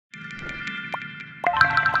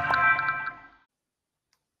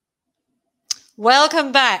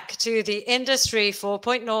Welcome back to the Industry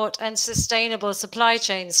 4.0 and Sustainable Supply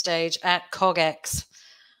Chain stage at CogX.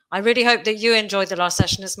 I really hope that you enjoyed the last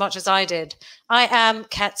session as much as I did. I am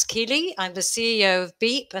Katz Keeley. I'm the CEO of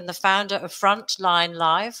Beep and the founder of Frontline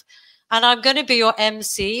Live, and I'm going to be your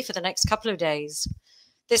MC for the next couple of days.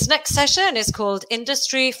 This next session is called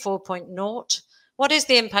Industry 4.0. What is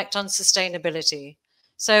the impact on sustainability?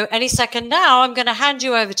 So any second now, I'm going to hand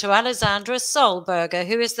you over to Alessandra Sollberger,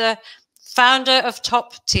 who is the founder of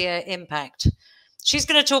Top Tier Impact. She's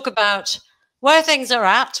going to talk about where things are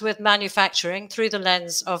at with manufacturing through the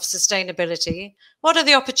lens of sustainability. What are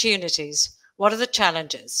the opportunities? What are the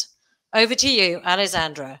challenges? Over to you,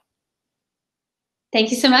 Alessandra.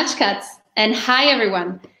 Thank you so much, Katz. And hi,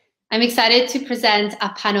 everyone. I'm excited to present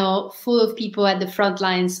a panel full of people at the front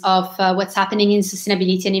lines of what's happening in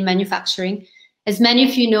sustainability and in manufacturing. As many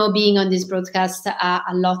of you know, being on this broadcast, a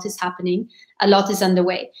lot is happening, a lot is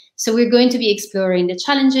underway. So we're going to be exploring the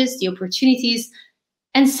challenges, the opportunities,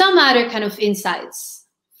 and some other kind of insights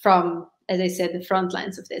from, as I said, the front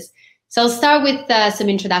lines of this. So I'll start with some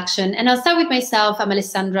introduction, and I'll start with myself. I'm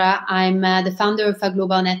Alessandra. I'm the founder of a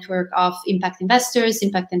global network of impact investors,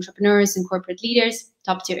 impact entrepreneurs, and corporate leaders,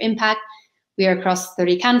 Top Tier Impact. We are across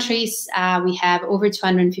 30 countries. We have over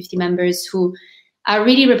 250 members who are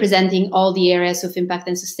really representing all the areas of impact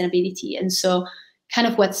and sustainability. And so kind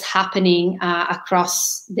of what's happening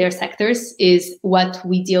across their sectors is what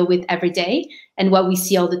we deal with every day and what we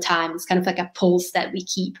see all the time. It's kind of like a pulse that we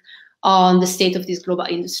keep on the state of this global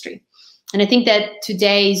industry. And I think that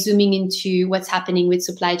today, zooming into what's happening with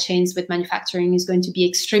supply chains, with manufacturing, is going to be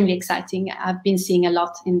extremely exciting. I've been seeing a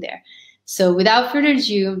lot in there. So without further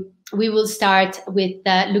ado, we will start with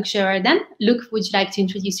Luc Gerardin. Luc, would you like to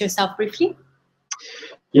introduce yourself briefly?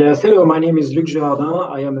 Yes, hello, my name is Luc Gerardin.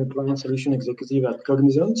 I am a client solution executive at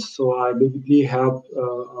Cognizant. So I basically help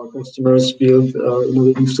our customers build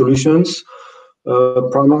innovative solutions,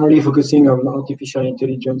 primarily focusing on artificial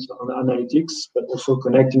intelligence and analytics, but also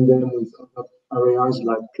connecting them with areas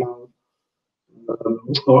like cloud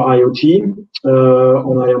or IoT.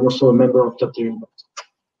 And I am also a member of Top Tier Impact.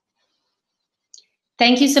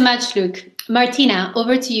 Thank you so much, Luc. Martina,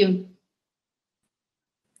 over to you.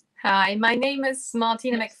 Hi, my name is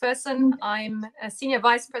Martina Macpherson. I'm a Senior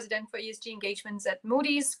Vice President for ESG Engagements at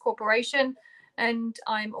Moody's Corporation, and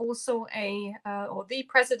I'm also the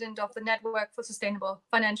President of the Network for Sustainable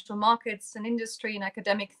Financial Markets, an industry and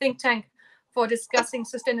academic think tank for discussing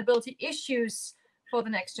sustainability issues for the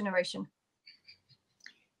next generation.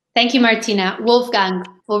 Thank you, Martina. Wolfgang,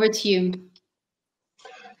 over to you.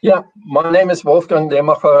 Yeah, my name is Wolfgang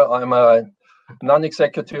Lehmacher. I'm a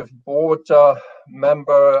non-executive board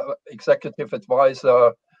member, executive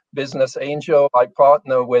advisor, business angel. I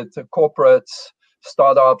partner with corporates,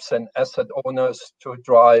 startups, and asset owners to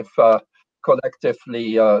drive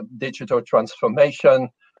collectively digital transformation.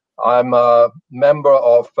 I'm a member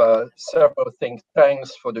of several think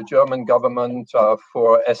tanks for the German government,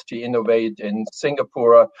 for SG Innovate in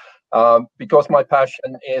Singapore, because my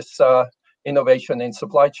passion is innovation in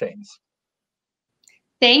supply chains.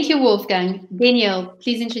 Thank you, Wolfgang. Daniel,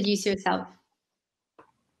 please introduce yourself.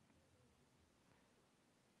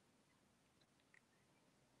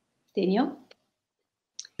 Daniel?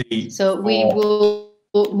 So we will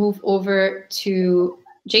move over to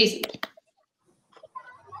Jason.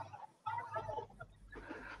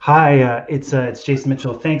 Hi, it's Jason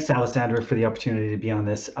Mitchell. Thanks, Alessandra, for the opportunity to be on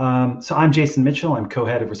this. So I'm Jason Mitchell. I'm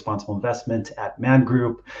co-head of responsible investment at Man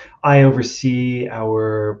Group. I oversee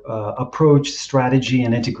our approach, strategy,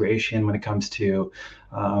 and integration when it comes to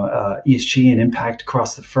ESG and impact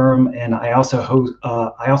across the firm. And I also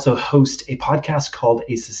host a podcast called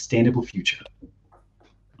A Sustainable Future.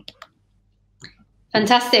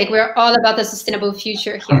 Fantastic. We're all about the sustainable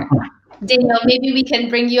future here. Daniel, maybe we can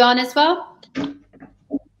bring you on as well.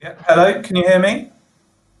 Yeah. Hello, can you hear me?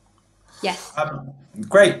 Yes.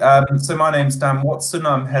 Great. So my name's Dan Watson.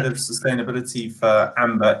 I'm head of sustainability for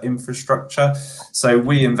Amber Infrastructure. So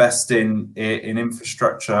we invest in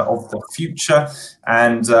infrastructure of the future,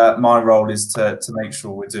 and my role is to make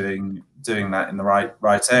sure we're doing that in the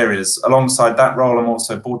right areas. Alongside that role, I'm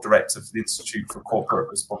also board director for the Institute for Corporate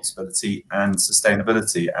Responsibility and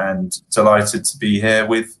Sustainability, and delighted to be here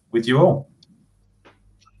with you all.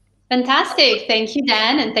 Fantastic. Thank you,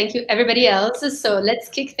 Dan, and thank you, everybody else. So let's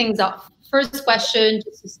kick things off. First question,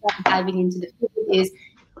 just to start diving into the field, is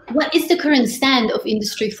what is the current stand of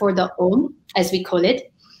Industry 4.0, as we call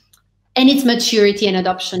it, and its maturity and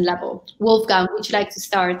adoption level? Wolfgang, would you like to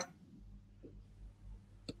start?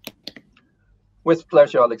 With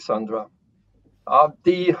pleasure, Alessandra.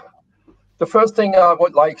 The first thing I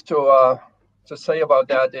would like to to say about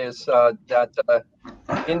that is that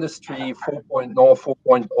Industry 4.0,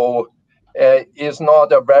 4.0 is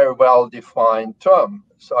not a very well-defined term.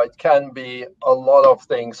 So it can be a lot of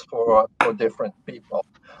things for different people.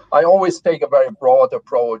 I always take a very broad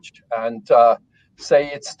approach and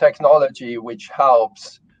say it's technology which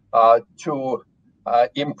helps to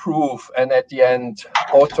improve and at the end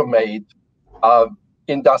automate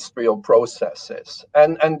industrial processes.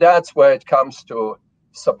 And that's where it comes to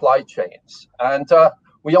supply chains. And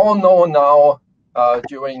we all know now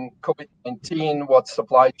during COVID-19 what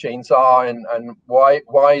supply chains are and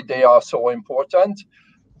why they are so important.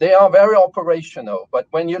 They are very operational, but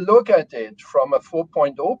when you look at it from a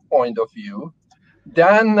 4.0 point of view,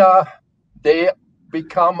 then they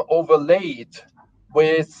become overlaid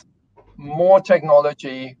with more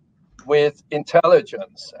technology, with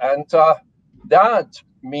intelligence. And that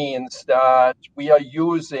means that we are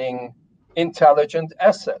using intelligent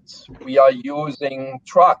assets. We are using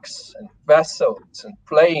trucks and vessels and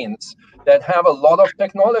planes that have a lot of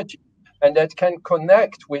technology and that can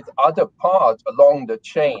connect with other parts along the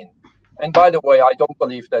chain. And by the way, I don't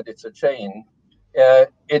believe that it's a chain.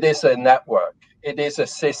 It is a network. It is a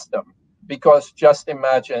system. Because just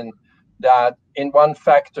imagine that in one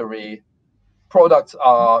factory, products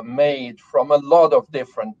are made from a lot of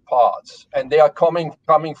different parts, and they are coming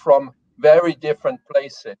from very different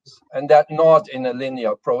places, and that not in a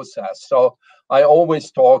linear process. So I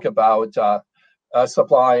always talk about a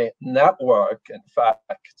supply network, in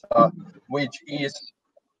fact, which is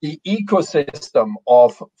the ecosystem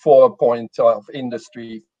of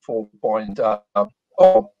Industry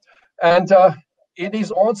 4.0. And it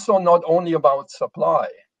is also not only about supply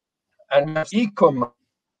and e-commerce,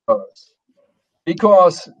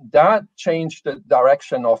 because that changed the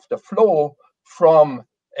direction of the flow from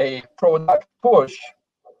a product push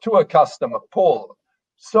to a customer pull.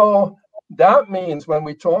 So that means when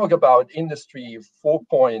we talk about Industry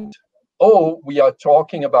 4.0, we are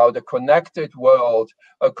talking about a connected world,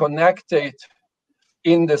 a connected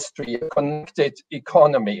industry, a connected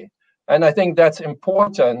economy. And I think that's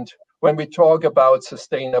important when we talk about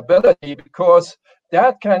sustainability, because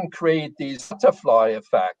that can create these butterfly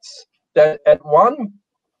effects, that at one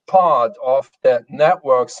part of the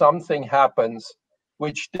network, something happens,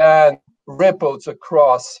 which then ripples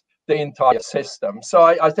across the entire system. So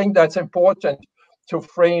I think that's important to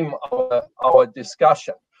frame our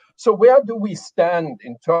discussion. So where do we stand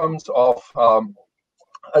in terms of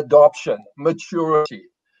adoption, maturity?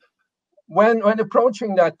 When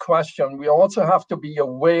approaching that question, we also have to be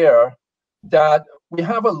aware that we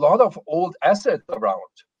have a lot of old assets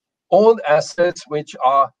around, old assets which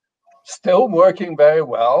are still working very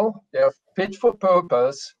well. They're fit for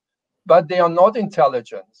purpose, but they are not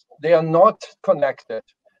intelligent. They are not connected,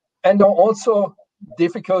 and are also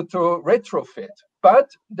difficult to retrofit. But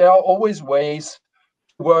there are always ways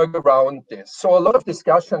to work around this. So a lot of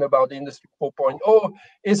discussion about Industry 4.0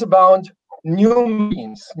 is about new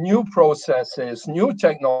means, new processes, new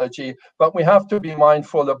technology, but we have to be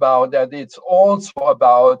mindful about that it's also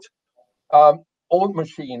about old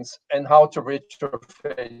machines and how to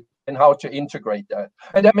retrofit and how to integrate that.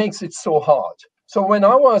 And that makes it so hard. So when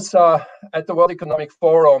I was at the World Economic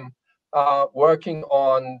Forum working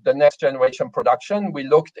on the next generation production, we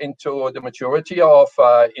looked into the maturity of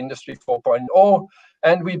Industry 4.0,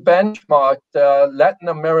 and we benchmarked Latin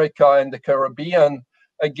America and the Caribbean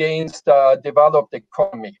against developed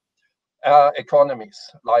economies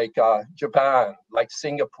like Japan, like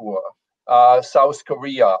Singapore, South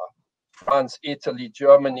Korea, France, Italy,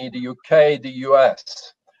 Germany, the UK, the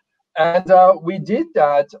US. And we did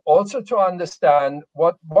that also to understand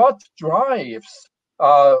what drives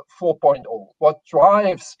 4.0, what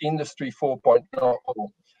drives Industry 4.0.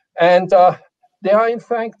 And there are in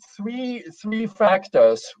fact three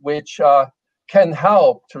factors which can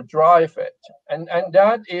help to drive it. And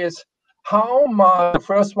that is how much, the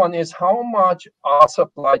first one is how much are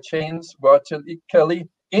supply chains vertically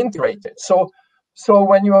integrated. So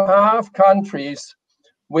when you have countries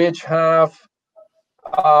which have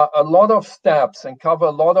a lot of steps and cover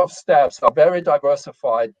a lot of steps, are very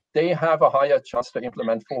diversified, they have a higher chance to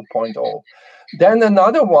implement 4.0. Then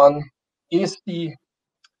another one is the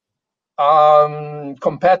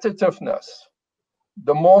competitiveness.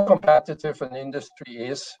 The more competitive an industry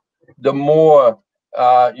is, the more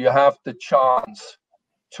you have the chance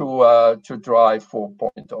to drive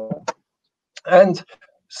 4.0. And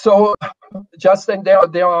so just then there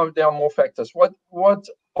are more factors. What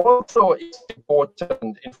also is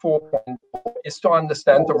important in 4.0 is to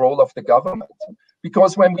understand the role of the government.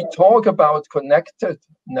 Because when we talk about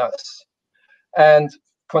connectedness and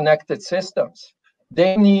connected systems,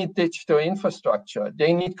 they need digital infrastructure,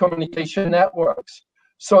 they need communication networks.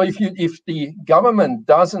 So if the government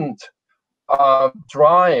doesn't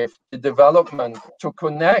drive the development to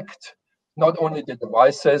connect not only the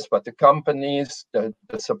devices, but the companies, the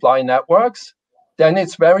supply networks, then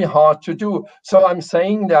it's very hard to do. So I'm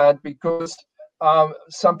saying that because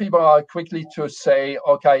some people are quickly to say,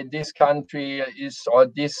 okay, this country is, or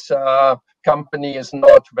this company is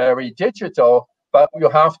not very digital, but you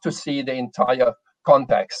have to see the entire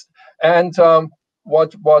context. And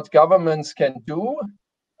what governments can do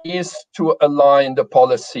is to align the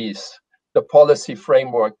policies, the policy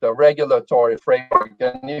framework, the regulatory framework.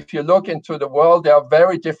 And if you look into the world, there are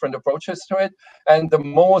very different approaches to it. And the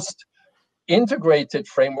most integrated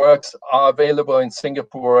frameworks are available in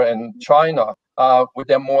Singapore and China with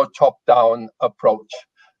a more top-down approach.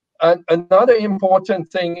 And another important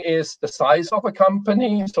thing is the size of a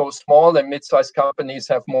company. So small and mid-sized companies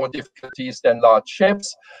have more difficulties than large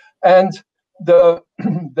ships. And the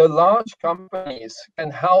large companies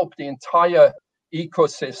can help the entire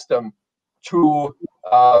ecosystem to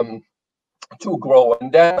grow.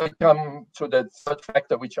 And then I come to the third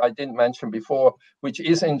factor, which I didn't mention before, which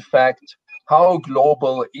is in fact how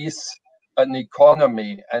global is an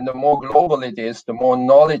economy. And the more global it is, the more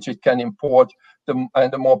knowledge it can import,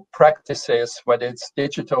 and the more practices, whether it's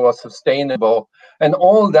digital or sustainable. And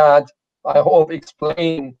all that, I hope,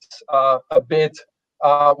 explains a bit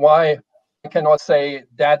why I cannot say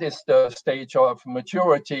that is the stage of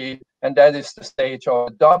maturity and that is the stage of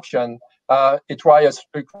adoption. It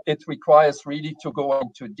requires really to go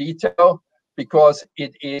into detail because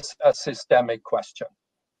it is a systemic question.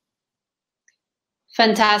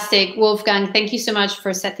 Fantastic. Wolfgang, thank you so much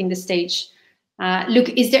for setting the stage. Luke,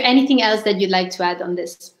 is there anything else that you'd like to add on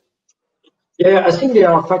this? Yeah, I think there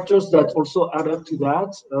are factors that also add up to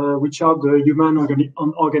that, which are the human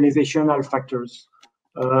organizational factors.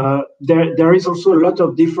 There is also a lot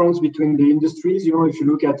of difference between the industries. You know, if you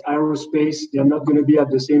look at aerospace, they're not going to be at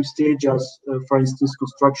the same stage as, for instance,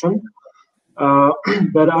 construction.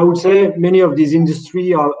 But I would say many of these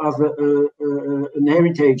industries have an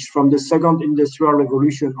heritage from the second industrial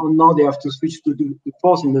revolution, and now they have to switch to the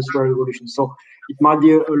fourth industrial revolution. So it might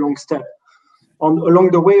be a long step. Along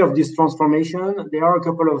the way of this transformation, there are a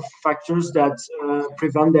couple of factors that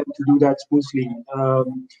prevent them to do that smoothly.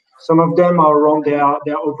 Some of them are around their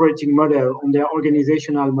operating model, on their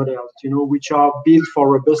organizational models, you know, which are built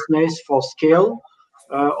for robustness, for scale,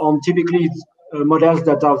 on typically models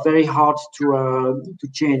that are very hard to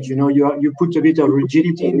change. You know, you put a bit of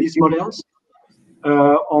rigidity in these models,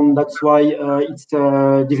 and that's why it's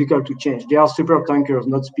difficult to change. They are super tankers,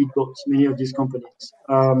 not speedboats, many of these companies.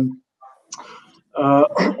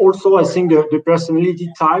 Also, I think the personality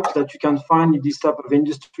types that you can find in this type of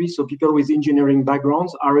industry, so people with engineering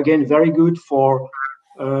backgrounds, are again very good for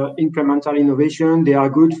incremental innovation. They are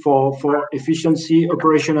good for efficiency,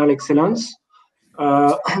 operational excellence,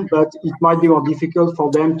 but it might be more difficult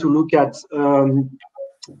for them to look at,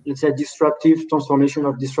 let's say, disruptive transformation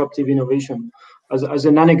of disruptive innovation. As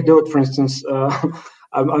an anecdote, for instance,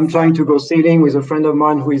 I'm trying to go sailing with a friend of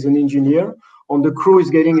mine who is an engineer. And the crew is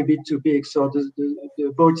getting a bit too big, so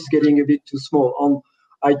the boat is getting a bit too small. And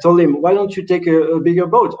I told him, why don't you take a bigger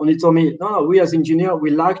boat? And he told me, no, we as engineers,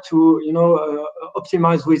 we like to, you know,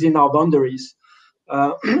 optimize within our boundaries.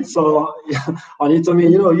 So, and he told me,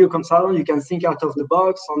 you know, you consultant, you can think out of the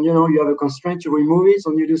box, and you know, you have a constraint, you remove it,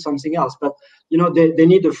 and you do something else. But you know, they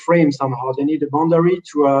need a frame somehow. They need a boundary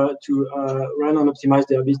to run and optimize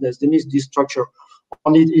their business. They need this structure.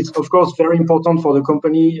 And it's, of course, very important for the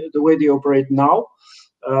company, the way they operate now,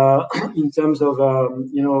 in terms of,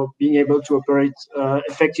 you know, being able to operate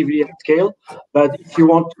effectively at scale. But if you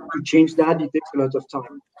want to change that, it takes a lot of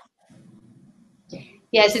time.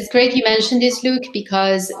 Yes, it's great you mentioned this, Luke,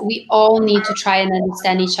 because we all need to try and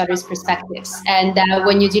understand each other's perspectives. And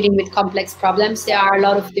when you're dealing with complex problems, there are a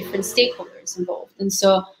lot of different stakeholders involved. And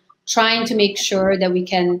so trying to make sure that we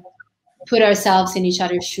can put ourselves in each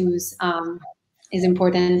other's shoes is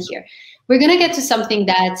important here. We're going to get to something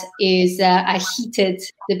that is a heated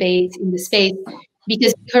debate in the space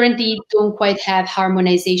because we currently don't quite have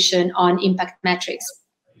harmonization on impact metrics.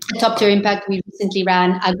 At Top Tier Impact, we recently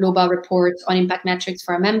ran a global report on impact metrics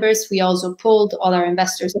for our members. We also polled all our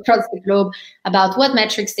investors across the globe about what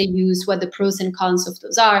metrics they use, what the pros and cons of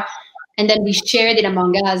those are. And then we shared it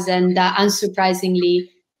among us. And unsurprisingly,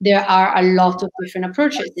 there are a lot of different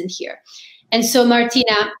approaches in here. And so,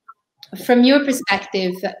 Martina, from your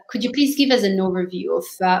perspective, could you please give us an overview of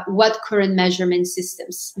what current measurement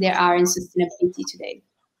systems there are in sustainability today?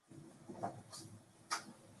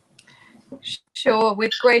 Sure,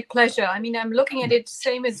 with great pleasure. I mean, I'm looking at it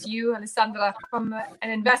same as you, Alessandra, from an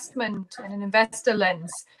investment and an investor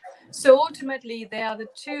lens. So ultimately, there are the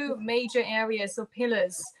two major areas or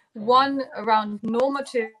pillars, one around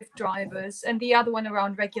normative drivers and the other one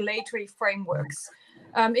around regulatory frameworks.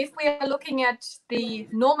 If we are looking at the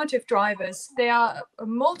normative drivers, there are a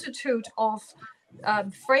multitude of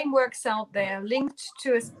frameworks out there linked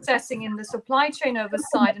to assessing in the supply chain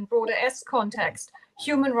oversight and broader S context,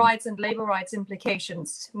 human rights and labor rights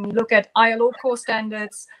implications. When we look at ILO core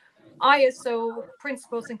standards, ISO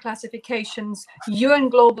principles and classifications, UN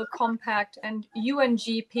Global Compact and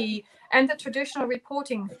UNGP, and the traditional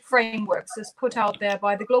reporting frameworks as put out there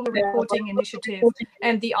by the Global Reporting Initiative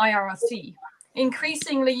and the IRRC.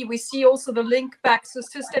 Increasingly, we see also the link back to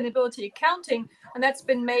sustainability accounting, and that's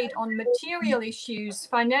been made on material issues,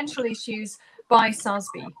 financial issues by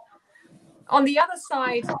SASB. On the other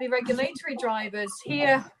side, the regulatory drivers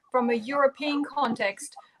here from a European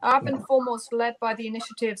context are up and foremost led by the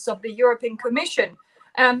initiatives of the European Commission.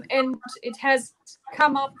 And it has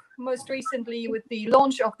come up most recently with the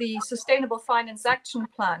launch of the Sustainable Finance Action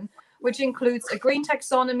Plan, which includes a green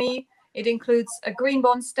taxonomy, it includes a green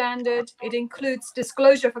bond standard, it includes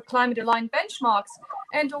disclosure for climate-aligned benchmarks,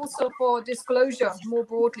 and also for disclosure more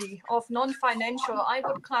broadly of non-financial, I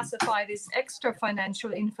would classify this extra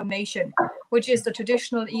financial information, which is the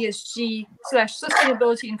traditional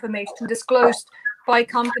ESG/sustainability information disclosed by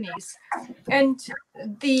companies. And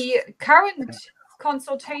the current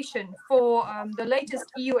consultation for the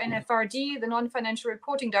latest EU NFRD, the Non-Financial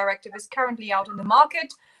Reporting Directive, is currently out in the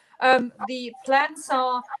market. The plans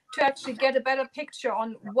are to actually get a better picture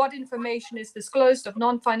on what information is disclosed of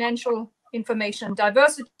non-financial information and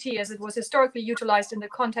diversity as it was historically utilized in the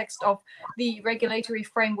context of the regulatory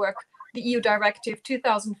framework, the EU Directive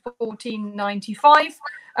 2014/95.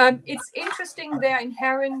 It's interesting there are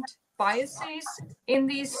inherent biases in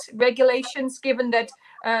these regulations, given that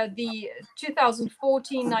the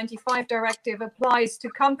 2014/95 directive applies to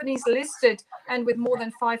companies listed and with more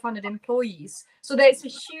than 500 employees. So there's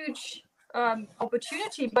a huge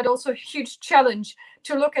opportunity, but also a huge challenge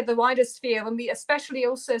to look at the wider sphere when we especially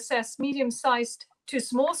also assess medium-sized to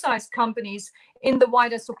small-sized companies in the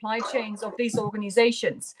wider supply chains of these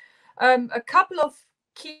organizations. A couple of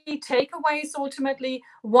key takeaways ultimately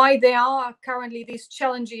why there are currently these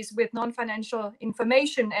challenges with non-financial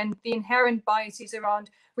information and the inherent biases around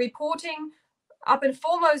reporting. Up and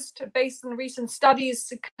foremost, based on recent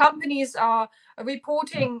studies, companies are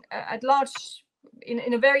reporting at large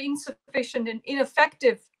in a very insufficient and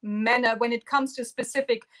ineffective manner when it comes to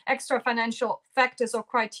specific extra financial factors or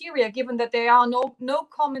criteria, given that there are no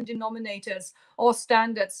common denominators or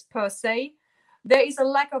standards per se. There is a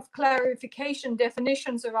lack of clarification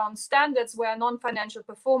definitions around standards where non-financial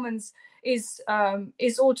performance is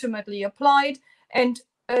ultimately applied. And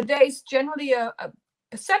there is generally a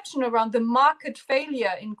perception around the market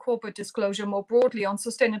failure in corporate disclosure more broadly on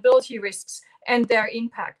sustainability risks and their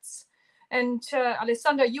impacts. And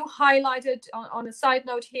Alessandra, you highlighted on a side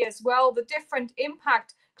note here as well, the different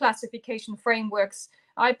impact classification frameworks.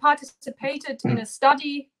 I participated in a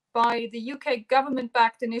study by the UK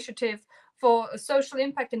government-backed initiative for social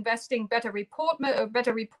impact investing, better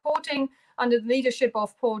reporting under the leadership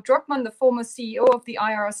of Paul Druckmann, the former CEO of the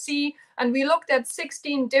IRC. And we looked at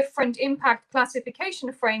 16 different impact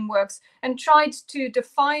classification frameworks and tried to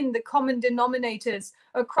define the common denominators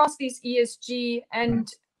across these ESG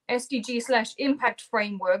and SDG/impact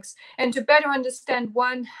frameworks, and to better understand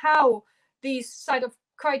how these side of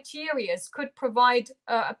criteria could provide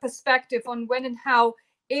a perspective on when and how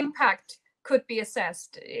impact could be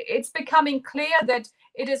assessed. It's becoming clear that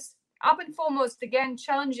it is up and foremost, again,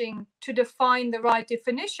 challenging to define the right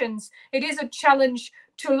definitions. It is a challenge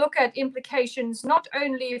to look at implications not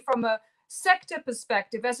only from a sector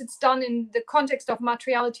perspective, as it's done in the context of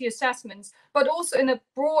materiality assessments, but also in a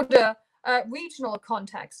broader regional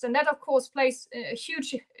context. And that, of course, plays a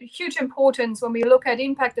huge importance when we look at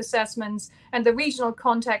impact assessments and the regional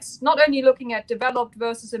context, not only looking at developed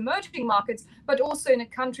versus emerging markets, but also in a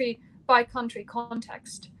country-by-country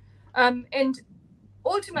context. And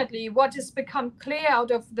ultimately, what has become clear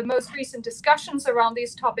out of the most recent discussions around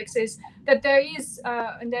these topics is that there's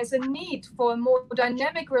a need for a more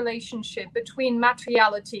dynamic relationship between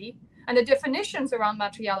materiality and the definitions around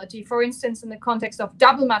materiality, for instance, in the context of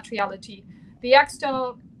double materiality, the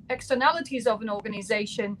externalities of an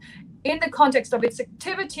organization in the context of its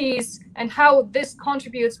activities and how this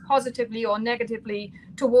contributes positively or negatively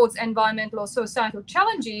towards environmental or societal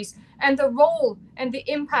challenges, and the role and the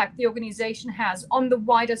impact the organization has on the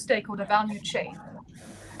wider stakeholder value chain.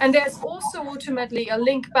 And there's also ultimately a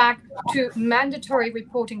link back to mandatory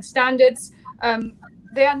reporting standards.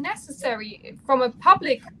 they are necessary from a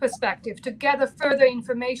public perspective to gather further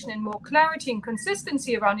information and more clarity and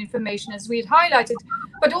consistency around information, as we had highlighted,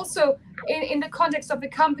 but also in the context of the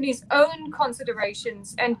company's own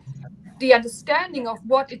considerations and the understanding of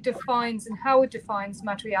what it defines and how it defines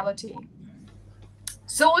materiality.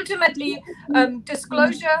 So ultimately,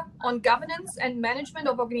 disclosure on governance and management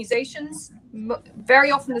of organizations,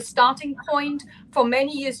 very often the starting point for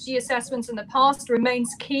many ESG assessments in the past,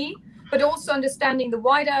 remains key, but also understanding the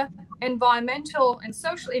wider environmental and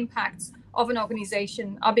social impacts of an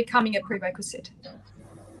organization are becoming a prerequisite.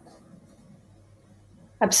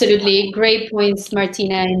 Absolutely. Great points,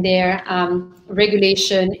 Martina, in there.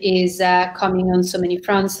 Regulation is coming on so many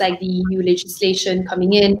fronts, like the EU legislation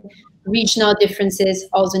coming in. Regional differences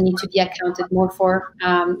also need to be accounted more for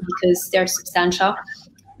because they're substantial.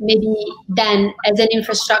 Maybe Dan, as an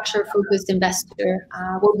infrastructure-focused investor,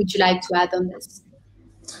 what would you like to add on this?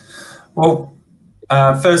 Well,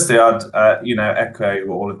 firstly, I'd echo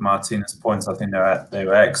all of Martina's points. I think they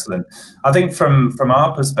were excellent. I think from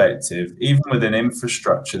our perspective, even within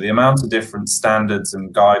infrastructure, the amount of different standards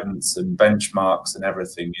and guidance and benchmarks and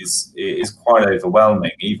everything is quite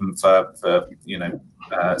overwhelming, even for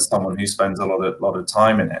someone who spends a lot of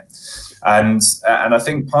time in it. And I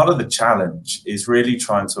think part of the challenge is really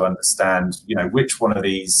trying to understand, which one of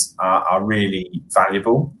these are really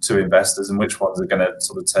valuable to investors and which ones are going to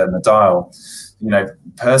sort of turn the dial.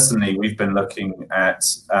 Personally, we've been looking at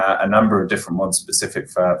a number of different ones specific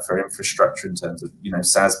for infrastructure in terms of,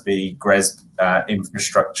 SASB, GRESB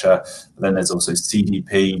infrastructure. But then there's also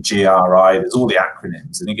CDP, GRI. There's all the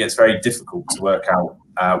acronyms, and it gets very difficult to work out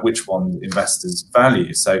which one investors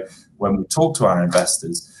value. So when we talk to our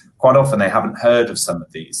investors, quite often they haven't heard of some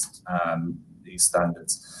of these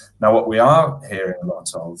standards. Now, what we are hearing a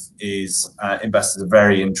lot of is investors are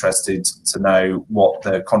very interested to know what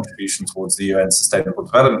the contribution towards the UN Sustainable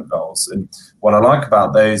Development Goals. And what I like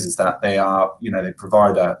about those is that they are, they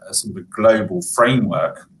provide a sort of a global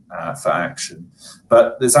framework for action,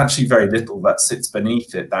 but there's actually very little that sits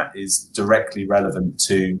beneath it that is directly relevant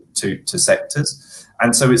to sectors.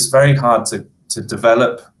 And so it's very hard to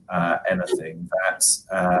develop anything that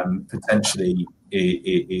potentially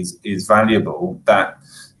is valuable, that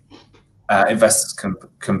investors can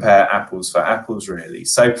compare apples for apples, really.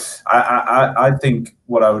 So I think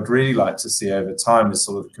what I would really like to see over time is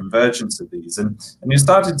sort of convergence of these, and you're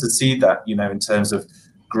starting to see that, in terms of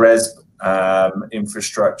GRESB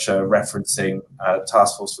infrastructure referencing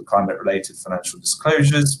Task Force for Climate-Related Financial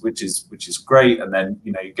Disclosures, which is great, and then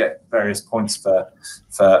you get various points for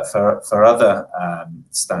other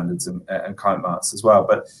standards and climate marks as well.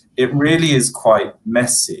 But it really is quite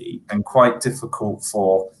messy and quite difficult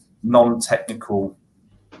for non-technical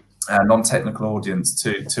audience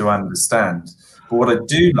to understand. But what I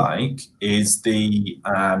do like is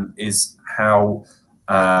how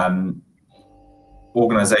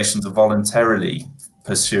organizations are voluntarily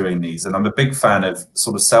pursuing these. And I'm a big fan of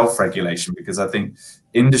sort of self-regulation, because I think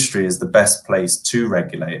industry is the best place to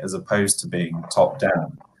regulate as opposed to being top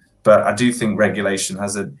down. But I do think regulation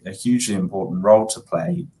has a hugely important role to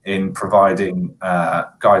play in providing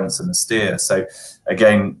guidance and a steer. So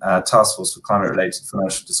again, Task Force for Climate-Related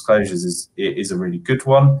Financial Disclosures is a really good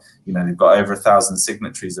one. They've got over 1,000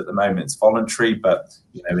 signatories at the moment. It's voluntary, but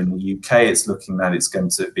in the UK, it's looking that it's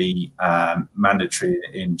going to be mandatory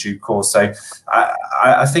in due course. So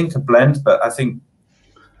I think a blend, but I think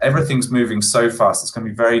everything's moving so fast. It's going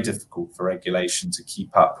to be very difficult for regulation to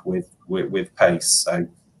keep up with pace. So.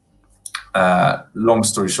 Long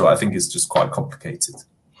story short, I think it's just quite complicated.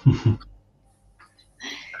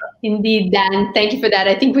 Indeed, Dan, thank you for that.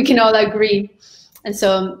 I think we can all agree. And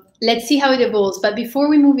so let's see how it evolves. But before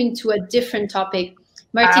we move into a different topic,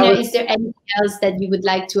 Martina, is there anything else that you would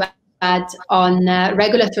like to add on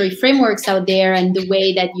regulatory frameworks out there and the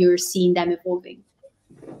way that you're seeing them evolving?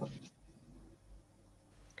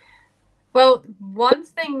 Well, one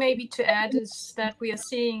thing maybe to add is that we are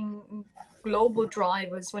seeing global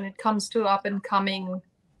drivers when it comes to up-and-coming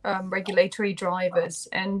regulatory drivers,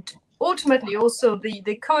 and ultimately also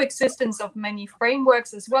the coexistence of many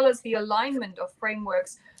frameworks as well as the alignment of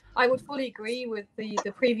frameworks. I would fully agree with the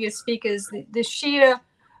previous speakers. The sheer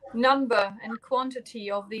number and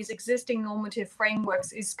quantity of these existing normative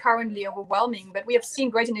frameworks is currently overwhelming, but we have seen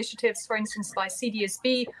great initiatives, for instance, by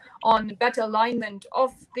CDSB on better alignment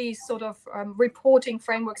of these sort of reporting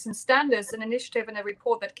frameworks and standards, an initiative and a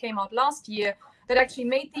report that came out last year that actually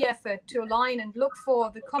made the effort to align and look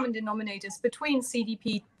for the common denominators between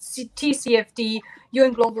CDP, TCFD,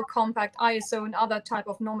 UN Global Compact, ISO, and other type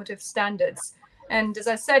of normative standards. And as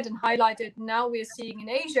I said and highlighted, now we're seeing in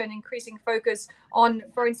Asia an increasing focus on,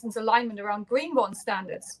 for instance, alignment around green bond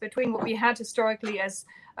standards between what we had historically as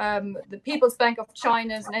the People's Bank of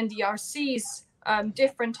China's and NDRC's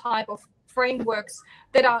different type of frameworks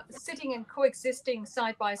that are sitting and coexisting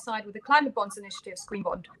side by side with the climate bonds initiatives, green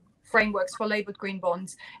bond frameworks for labeled green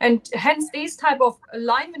bonds. And hence these type of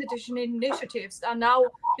alignment edition initiatives are now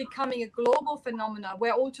becoming a global phenomena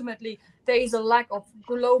where ultimately there is a lack of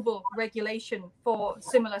global regulation for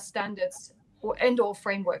similar standards or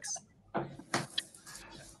frameworks.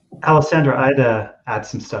 Alessandra, I'd add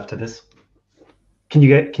some stuff to this. Can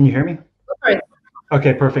you hear me? Right.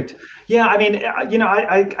 Okay, perfect. Yeah, I mean,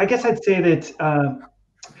 I guess I'd say that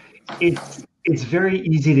it's very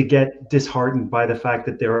easy to get disheartened by the fact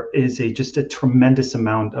that there is just a tremendous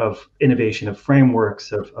amount of innovation, of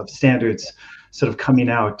frameworks, of standards sort of coming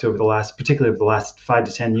out particularly over the last 5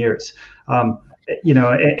 to 10 years.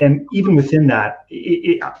 And even within that,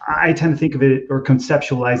 I tend to think of it or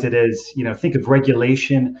conceptualize it as, think of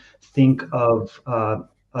regulation, think of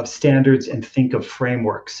standards, and think of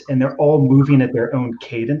frameworks, and they're all moving at their own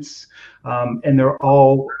cadence, and they're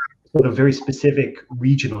all sort of very specific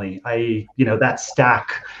regionally, i.e., that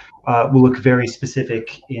stack will look very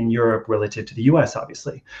specific in Europe relative to the US,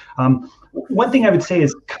 obviously. One thing I would say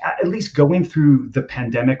is, at least going through the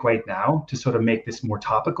pandemic right now, to sort of make this more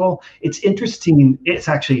topical, it's interesting, it's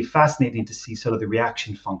actually fascinating to see sort of the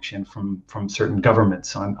reaction function from certain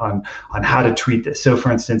governments on how to treat this. So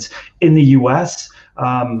for instance, in the US,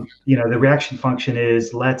 the reaction function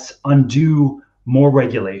is, let's undo more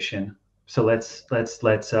regulation. So let's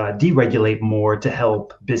deregulate more to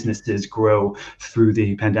help businesses grow through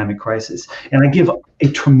the pandemic crisis. And I give a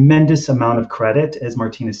tremendous amount of credit, as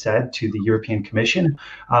Martina said, to the European Commission,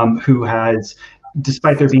 who has,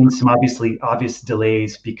 despite there being some obvious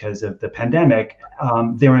delays because of the pandemic,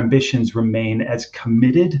 their ambitions remain as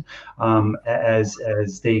committed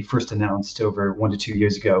as they first announced over 1 to 2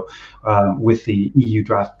 years ago with the EU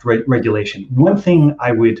draft regulation. One thing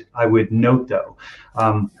I would note, though,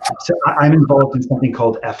 so I'm involved in something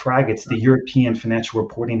called EFRAG. It's the European Financial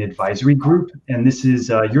Reporting Advisory Group, and this is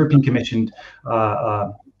a European Commission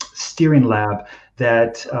steering lab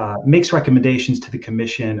that makes recommendations to the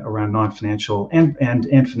Commission around non-financial and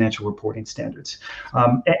financial reporting standards.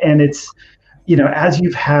 And it's, as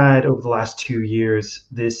you've had over the last 2 years,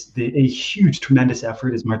 a huge, tremendous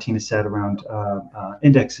effort, as Martina said, around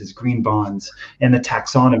indexes, green bonds, and the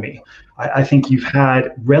taxonomy. I think you've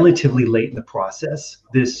had relatively late in the process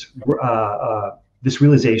this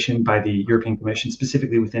realization by the European Commission,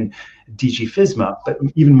 specifically within DG FISMA, but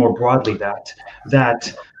even more broadly that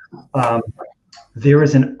there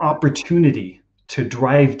is an opportunity to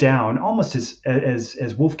drive down, almost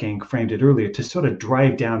as Wolfgang framed it earlier, to sort of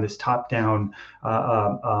drive down this top-down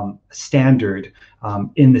standard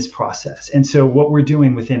in this process. And so what we're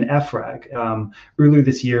doing within EFRAG, earlier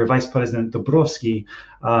this year, Vice President Dobrovsky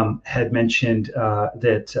had mentioned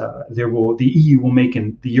that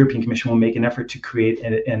the European Commission will make an effort to create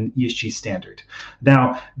an ESG standard.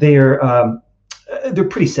 Now, they're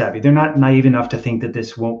pretty savvy. They're not naive enough to think that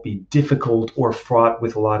this won't be difficult or fraught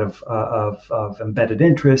with a lot of embedded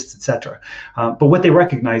interests, etc. But what they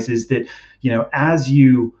recognize is that, as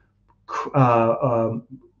you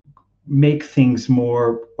make things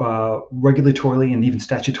more regulatorily and even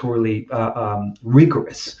statutorily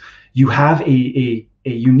rigorous, you have a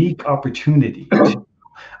unique opportunity to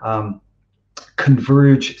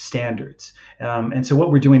converge standards. And so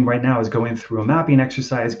what we're doing right now is going through a mapping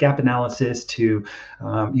exercise, gap analysis, to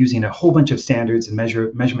using a whole bunch of standards and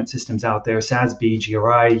measurement systems out there, SASB,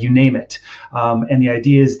 GRI, you name it. And the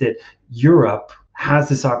idea is that Europe has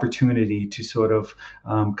this opportunity to sort of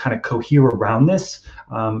kind of cohere around this.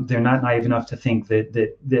 They're not naive enough to think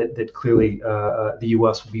that clearly the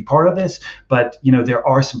US will be part of this, but there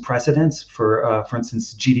are some precedents. For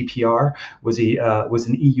instance, GDPR was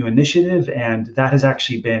an EU initiative, and that has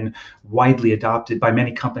actually been widely adopted by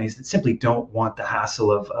many companies that simply don't want the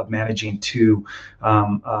hassle of managing two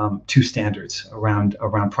standards around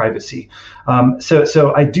privacy.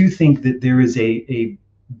 So I do think that there is a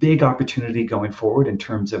big opportunity going forward in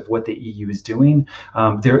terms of what the EU is doing.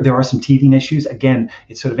 There are some teething issues. Again,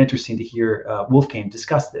 it's sort of interesting to hear Wolfgang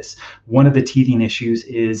discuss this. One of the teething issues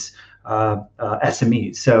is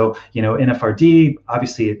SMEs. So, NFRD,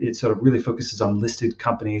 obviously it sort of really focuses on listed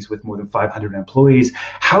companies with more than 500 employees.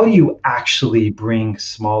 How do you actually bring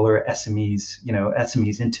smaller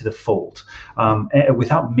SMEs into the fold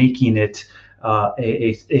without making it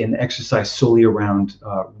an exercise solely around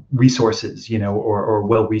resources, or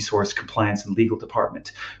well-resourced compliance and legal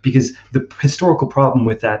department. Because the historical problem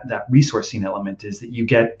with that resourcing element is that you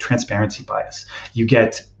get transparency bias. You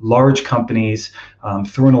get large companies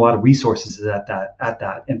throwing a lot of resources at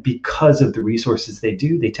that, and because of the resources they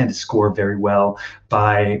do, they tend to score very well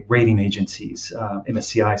by rating agencies,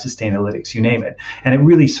 MSCI, Sustainalytics, you name it. And it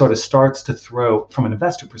really sort of starts to throw, from an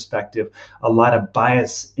investor perspective, a lot of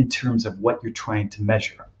bias in terms of what you're trying to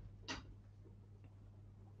measure.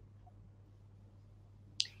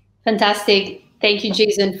 Fantastic. Thank you,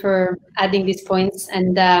 Jason, for adding these points.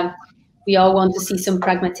 And we all want to see some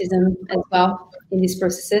pragmatism as well in these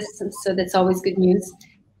processes. And so that's always good news.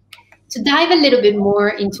 To dive a little bit more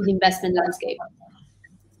into the investment landscape,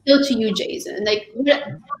 still to you, Jason,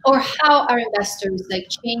 or how are investors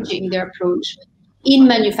changing their approach in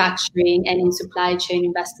manufacturing and in supply chain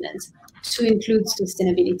investments to include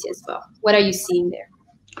sustainability as well? What are you seeing there?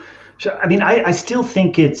 Sure. I mean, I still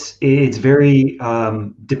think it's very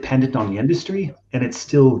dependent on the industry, and it's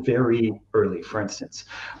still very early, for instance.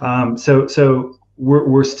 So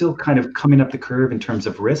we're still kind of coming up the curve in terms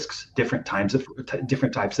of risks, different types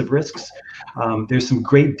of risks. There's some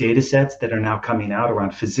great data sets that are now coming out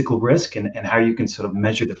around physical risk and how you can sort of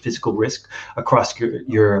measure the physical risk across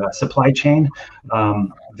your supply chain.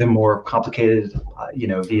 The more complicated,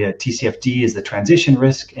 via TCFD is the transition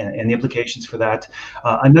risk and the implications for that.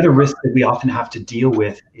 Another risk that we often have to deal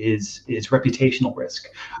with is reputational risk.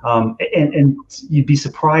 And you'd be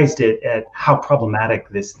surprised at how problematic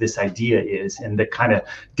this idea is and the kind of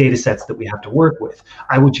data sets that we have to work with.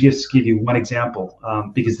 I would just give you one example,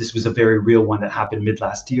 because this was a very real one that happened mid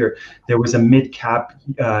last year. There was a mid-cap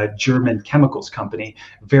German chemicals company,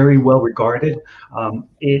 very well regarded.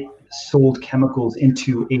 It sold chemicals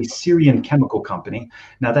into a Syrian chemical company.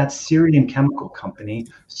 Now that Syrian chemical company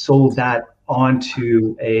sold that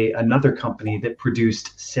onto another company that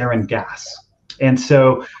produced sarin gas. And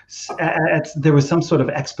so there was some sort of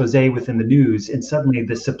expose within the news, and suddenly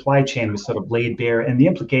the supply chain was sort of laid bare, and the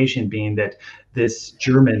implication being that this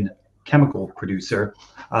German chemical producer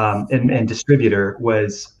and distributor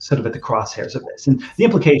was sort of at the crosshairs of this. And the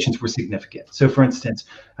implications were significant. So for instance,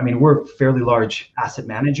 I mean, we're a fairly large asset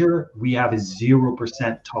manager. We have a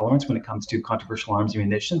 0% tolerance when it comes to controversial arms and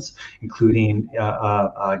munitions, including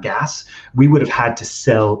gas. We would have had to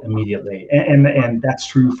sell immediately. And that's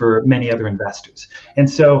true for many other investors. And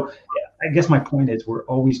so I guess my point is we're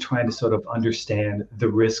always trying to sort of understand the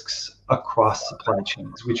risks across supply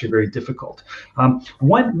chains, which are very difficult.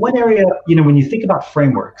 One area, when you think about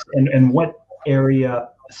frameworks and what area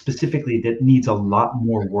specifically that needs a lot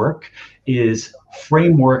more work is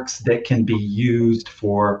frameworks that can be used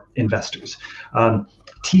for investors.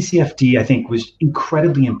 TCFD, I think, was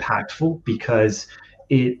incredibly impactful because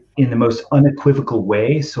it, in the most unequivocal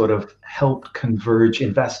way, sort of helped converge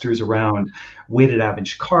investors around weighted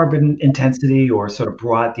average carbon intensity, or sort of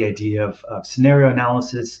brought the idea of scenario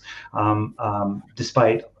analysis,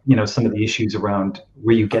 despite some of the issues around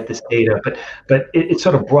where you get this data. But it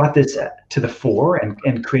sort of brought this to the fore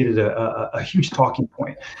and created a huge talking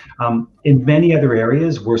point. In many other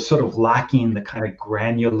areas, we're sort of lacking the kind of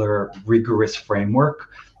granular, rigorous framework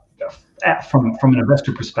from an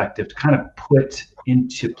investor perspective to kind of put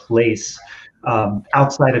into place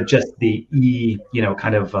outside of just the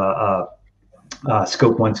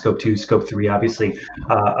scope 1, scope 2, scope 3, obviously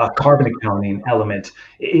a carbon accounting element.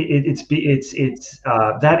 It's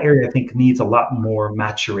that area I think needs a lot more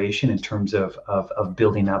maturation in terms of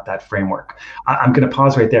building out that framework. I'm going to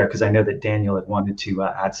pause right there because I know that Daniel had wanted to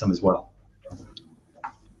add some as well.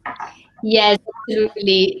 Yes,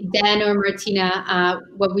 absolutely. Dan or Martina,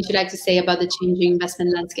 what would you like to say about the changing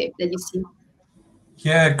investment landscape that you see?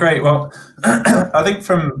 Yeah, great. Well, I think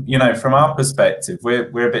from our perspective,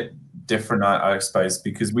 we're a bit different, I suppose,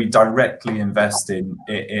 because we directly invest in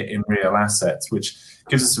real assets, which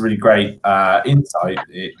gives us a really great insight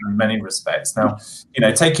in many respects. Now,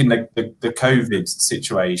 taking the COVID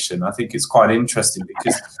situation, I think it's quite interesting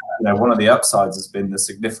because one of the upsides has been the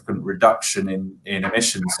significant reduction in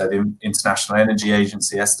emissions. So the International Energy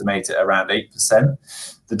Agency estimates it around 8%.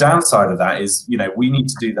 The downside of that is, we need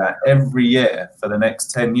to do that every year for the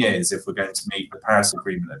next 10 years if we're going to meet the Paris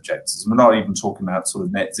Agreement objectives. We're not even talking about sort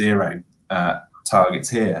of net zero targets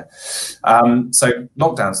here. So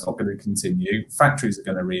lockdown's not going to continue. Factories are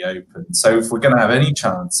going to reopen. So if we're going to have any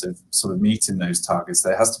chance of sort of meeting those targets,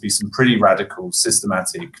 there has to be some pretty radical,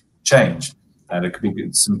 systematic change. There could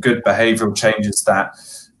be some good behavioural changes that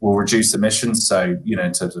will reduce emissions. So,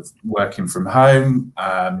 in terms of working from home,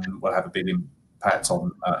 we'll have a big impact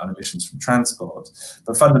on emissions from transport.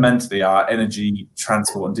 But fundamentally, our energy,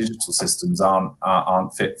 transport, and digital systems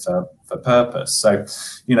aren't fit for purpose. So,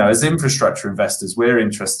 you know, as infrastructure investors, we're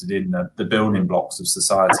interested in the building blocks of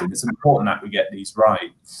society, and it's important that we get these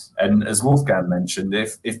right. And as Wolfgang mentioned,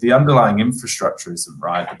 if the underlying infrastructure isn't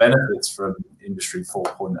right, the benefits from Industry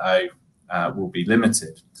 4.0 will be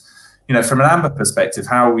limited. You know, from an Amber perspective,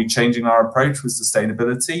 how are we changing our approach with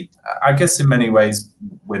sustainability? I guess in many ways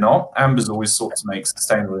we're not. Amber's always sought to make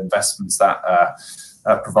sustainable investments that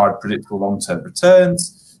provide predictable long-term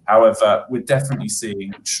returns. However, we're definitely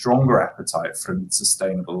seeing stronger appetite from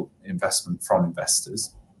sustainable investment from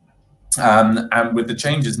investors. And with the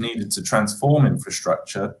changes needed to transform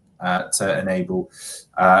infrastructure to enable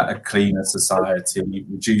a cleaner society,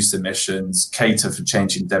 reduce emissions, cater for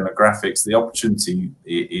changing demographics, the opportunity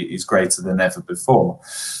is greater than ever before.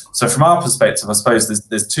 So from our perspective, I suppose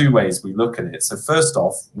there's two ways we look at it. So first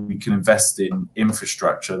off, we can invest in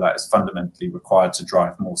infrastructure that is fundamentally required to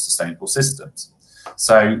drive more sustainable systems.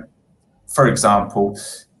 So, for example,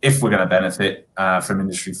 if we're going to benefit from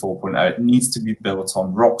Industry 4.0, it needs to be built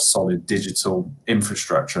on rock-solid digital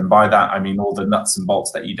infrastructure. And by that, I mean all the nuts and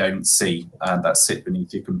bolts that you don't see that sit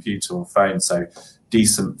beneath your computer or phone. So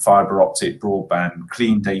decent fibre optic broadband,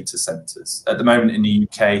 clean data centres. At the moment in the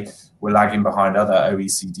UK, we're lagging behind other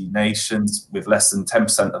OECD nations with less than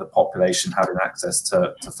 10% of the population having access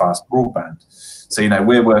to fast broadband. So, you know,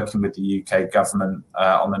 we're working with the UK government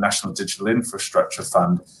on the National Digital Infrastructure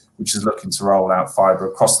Fund, which is looking to roll out fibre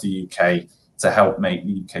across the UK to help make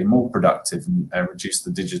the UK more productive and reduce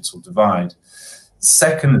the digital divide.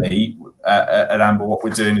 Secondly, at Amber, what we're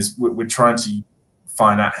doing is we're trying to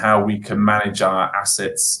find out how we can manage our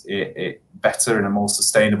assets better in a more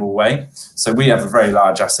sustainable way. So we have a very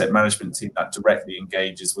large asset management team that directly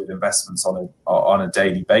engages with investments on a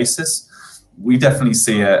daily basis. We definitely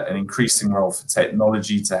see an increasing role for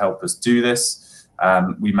technology to help us do this.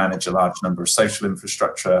 We manage a large number of social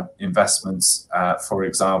infrastructure investments, for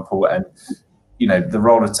example, and you know, the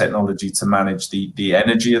role of technology to manage the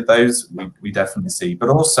energy of those, we definitely see. But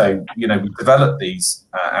also, you know, we develop these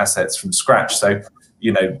assets from scratch. So,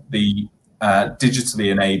 you know, the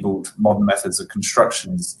digitally enabled modern methods of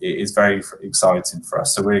construction is very exciting for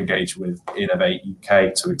us. So we're engaged with Innovate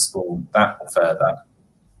UK to explore that further.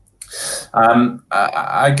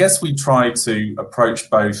 I guess we try to approach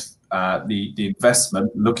both the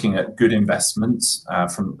investment, looking at good investments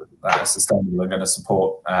from sustainable are going to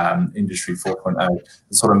support Industry 4.0 and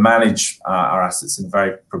sort of manage our assets in a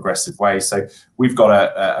very progressive way. So we've got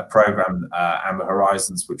a program, Amber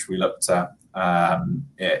Horizons, which we look to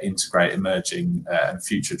integrate emerging and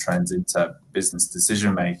future trends into business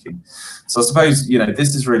decision making. So I suppose, you know,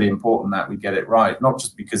 this is really important that we get it right, not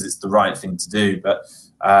just because it's the right thing to do, but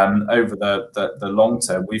over the long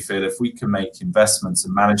term, we feel if we can make investments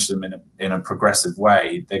and manage them in a progressive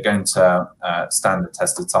way, they're going to stand the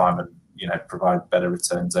test of time and, you know, provide better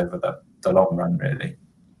returns over the long run, really.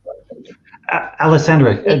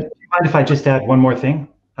 Alessandra, do you mind if I just add one more thing?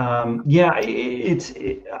 Yeah,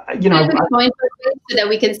 you know, so that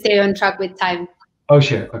we can stay on track with time. Oh,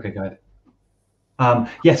 sure. Okay, go ahead.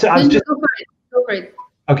 Yeah, so I was just. Go for it.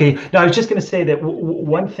 Okay, no, I was just going to say that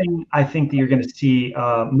one thing I think that you're going to see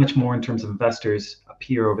much more in terms of investors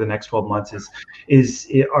appear over the next 12 months is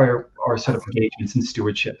our sort of engagements and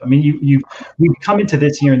stewardship. I mean, we've come into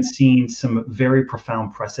this year and seen some very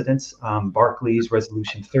profound precedents. Barclays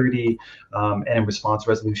Resolution 30 and in response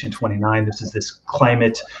Resolution 29. This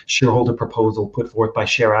climate shareholder proposal put forth by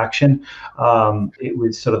Share Action. It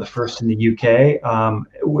was sort of the first in the UK,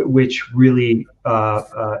 which really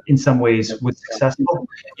in some ways was successful.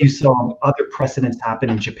 You saw other precedents happen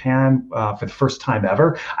in Japan for the first time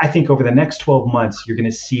ever. I think over the next 12 months, you're going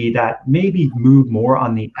to see that maybe move more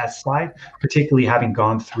on the S side, particularly having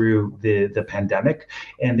gone through the pandemic.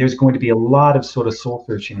 And there's going to be a lot of sort of soul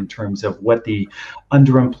searching in terms of what the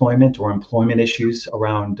underemployment or employment issues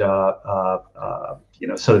around you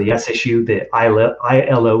know, sort of the S issue, the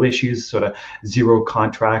ILO issues, sort of zero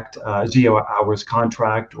hours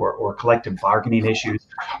contract or collective bargaining issues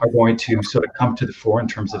are going to sort of come to the fore in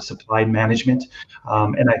terms of supply management.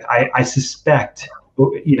 And I suspect,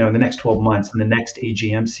 you know, in the next 12 months, in the next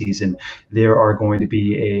AGM season, there are going to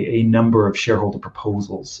be a number of shareholder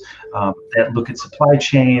proposals that look at supply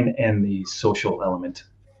chain and the social element.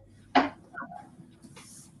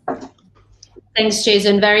 Thanks,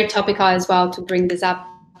 Jason. Very topical as well to bring this up,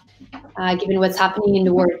 given what's happening in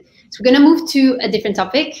the world. So we're going to move to a different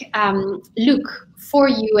topic. Luke, for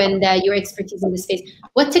you and your expertise in this space,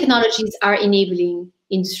 what technologies are enabling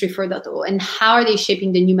Industry 4.0 and how are they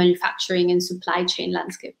shaping the new manufacturing and supply chain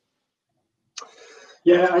landscape?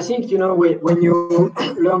 Yeah, I think, when you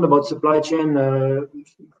learned about supply chain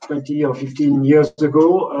 20 or 15 years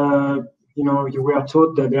ago, you were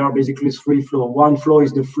taught that there are basically three flows. One flow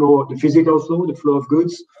is the physical flow, the flow of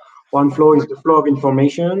goods. One flow is the flow of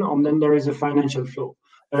information, and then there is a financial flow.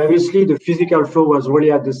 And obviously, the physical flow was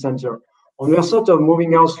really at the center. And we're sort of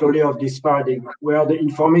moving out slowly of this paradigm, where the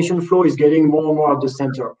information flow is getting more and more at the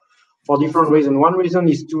center for different reasons. One reason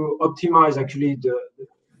is to optimize actually the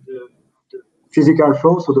physical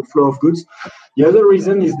flow, so the flow of goods. The other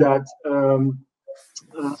reason is that a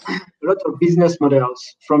lot of business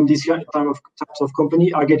models from this types of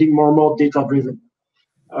company are getting more and more data driven,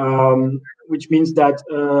 which means that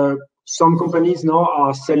some companies now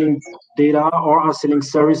are selling data or are selling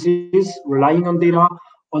services relying on data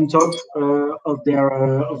on top of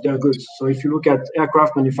their goods. So if you look at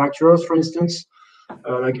aircraft manufacturers, for instance,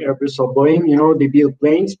 like Airbus or Boeing, they build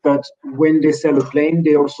planes, but when they sell a plane,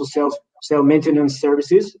 they also sell maintenance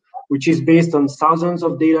services, which is based on thousands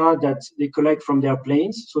of data that they collect from their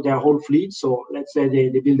planes, so their whole fleet. So let's say they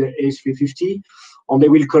build an A350, and they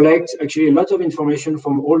will collect actually a lot of information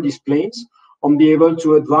from all these planes and be able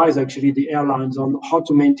to advise actually the airlines on how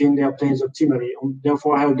to maintain their planes optimally, and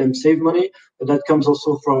therefore help them save money. But that comes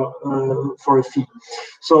also for a fee.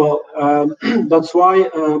 So that's why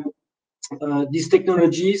these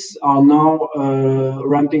technologies are now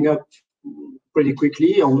ramping up pretty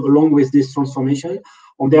quickly along with this transformation.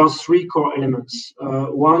 And there are three core elements.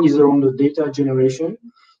 One is around the data generation.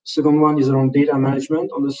 Second one is around data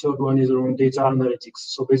management. And the third one is around data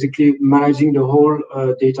analytics. So basically managing the whole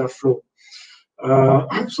data flow.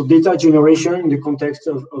 So data generation in the context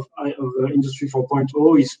of Industry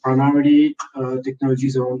 4.0 is primarily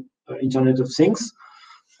technologies around Internet of Things.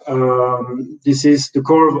 This is the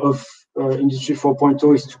core of Industry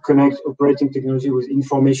 4.0 is to connect operating technology with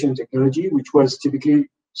information technology, which was typically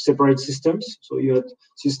separate systems. So you had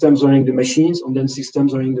systems running the machines and then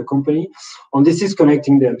systems running the company. And this is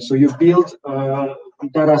connecting them. So you build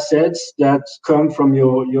data sets that come from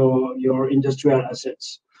your industrial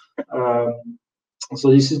assets. So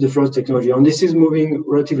this is the first technology. And this is moving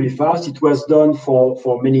relatively fast. It was done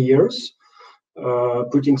for many years,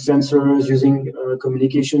 putting sensors, using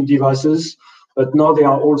communication devices. But now there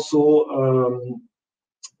are also,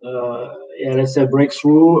 let's say,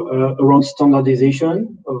 breakthrough around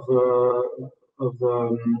standardization of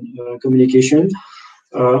communication,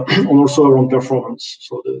 and also around performance.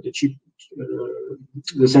 So the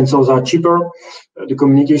sensors are cheaper, the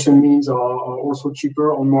communication means are also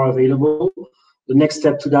cheaper and more available. The next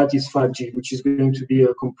step to that is 5G, which is going to be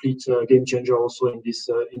a complete game changer also in this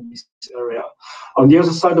area. On the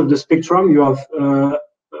other side of the spectrum, you have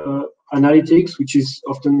analytics, which is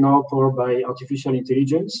often now powered by artificial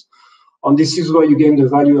intelligence. And this is where you gain the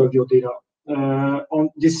value of your data.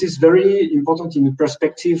 This is very important in the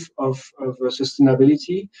perspective of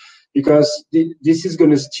sustainability, because this is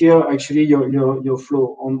going to steer actually your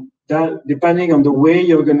flow. On that, depending on the way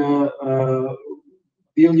you're going to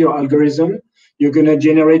build your algorithm, you're going to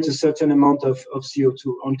generate a certain amount of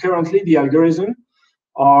CO2. And currently, the algorithms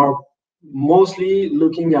are mostly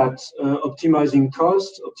looking at optimizing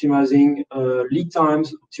costs, optimizing lead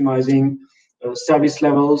times, optimizing service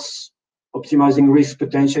levels, optimizing risk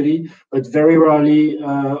potentially, but very rarely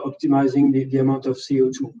optimizing the amount of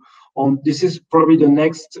CO2. This is probably the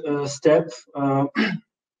next step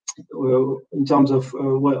in terms of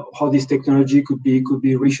how this technology could be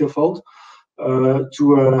reshuffled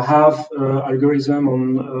to have algorithm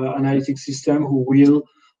on analytics system who will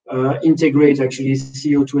integrate actually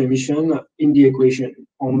CO2 emission in the equation.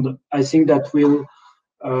 And I think that will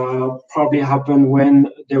probably happen when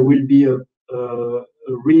there will be a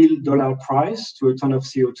real dollar price to a ton of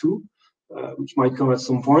CO2, which might come at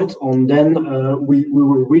some point. And then we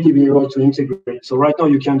will really be able to integrate. So right now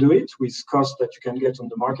you can do it with costs that you can get on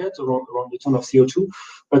the market around the ton of CO2.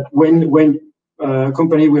 But when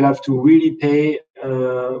company will have to really pay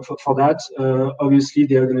for that, obviously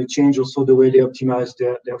they are going to change also the way they optimize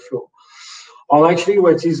their flow. And actually,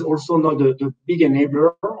 what is also not the big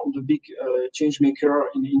enabler, the big change maker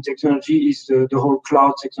in technology is the whole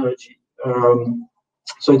cloud technology.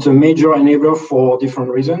 So it's a major enabler for different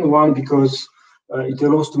reasons. One, because it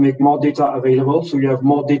allows to make more data available. So you have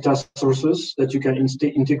more data sources that you can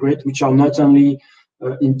integrate, which are not only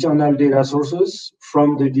internal data sources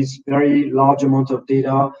from this very large amount of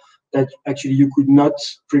data that actually you could not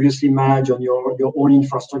previously manage on your own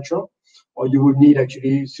infrastructure, or you would need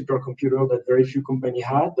actually supercomputer that very few companies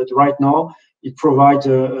had. But right now, it provides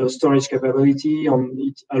a storage capability, and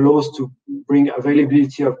it allows to bring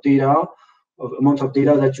availability of data amount of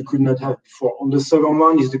data that you could not have before. On the second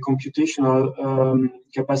one is the computational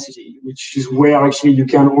capacity, which is where actually you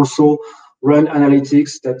can also run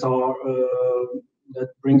analytics that are that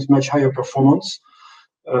brings much higher performance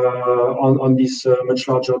on this much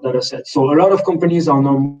larger data set. So a lot of companies are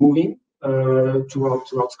now moving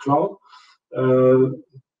towards cloud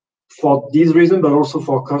for this reason, but also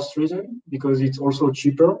for cost reason, because it's also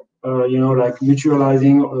cheaper. Like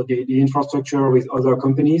mutualizing the infrastructure with other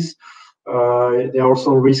companies. There are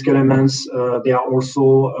also risk elements. There are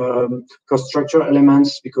also cost structure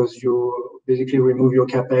elements, because you basically remove your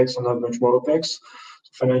capex and have much more opex.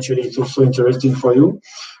 Financially, it's also interesting for you.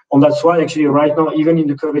 And that's why actually right now, even in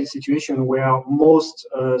the COVID situation where most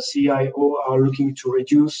CIO are looking to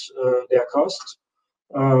reduce their costs,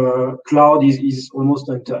 cloud is almost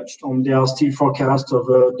untouched. And there are still forecasts of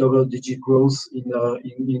double-digit growth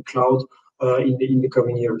in cloud in the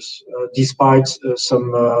coming years, despite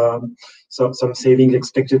some savings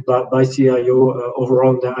expected by CIO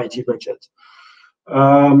overall in their IT budget.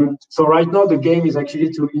 So right now the game is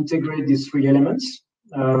actually to integrate these three elements,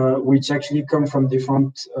 which actually come from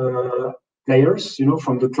different players,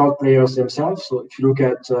 from the cloud players themselves. So if you look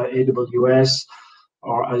at AWS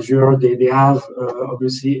or Azure, they have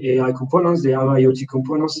obviously AI components, they have IoT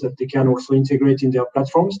components that they can also integrate in their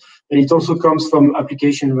platforms. And it also comes from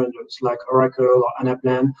application vendors like Oracle or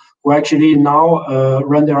Anaplan, who actually now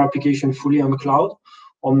run their application fully on the cloud,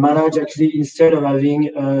 or manage actually, instead of having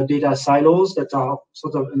data silos that are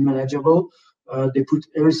sort of unmanageable, they put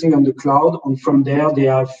everything on the cloud, and from there they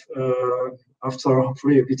have, after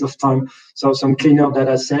hopefully a bit of time, so some cleaner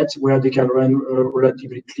data sets where they can run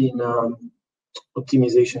relatively clean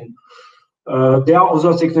optimization. There are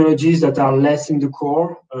other technologies that are less in the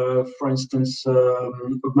core. For instance,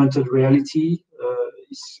 augmented reality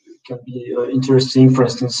can be interesting, for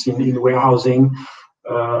instance, in warehousing.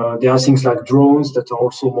 There are things like drones that are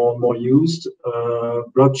also more and more used.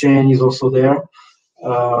 Blockchain is also there.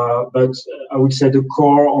 But I would say the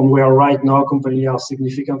core on where right now companies are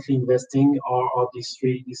significantly investing are these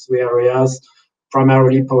three areas,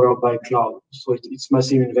 primarily powered by cloud. So it's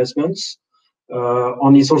massive investments.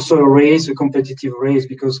 And it's also a competitive race,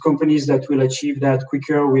 because companies that will achieve that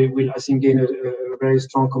quicker will I think, gain a very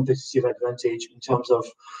strong competitive advantage in terms of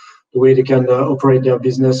the way they can operate their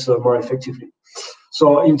business more effectively.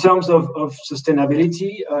 So in terms of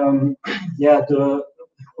sustainability,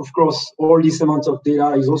 of course, all this amount of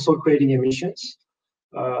data is also creating emissions.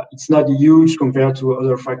 It's not huge compared to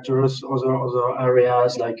other factors, other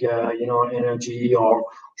areas like energy or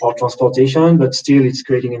transportation, but still it's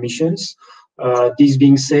creating emissions. This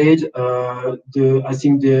being said, I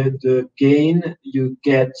think the gain you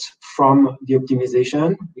get from the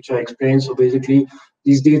optimization, which I explained, so basically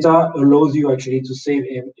this data allows you actually to save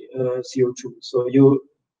CO2. So you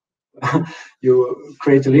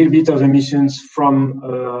create a little bit of emissions from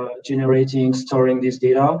storing this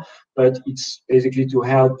data, but it's basically to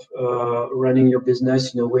help running your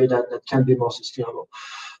business in a way that can be more sustainable.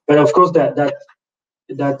 But of course, that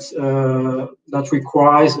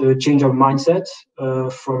requires a change of mindset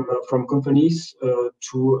from companies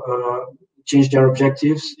to change their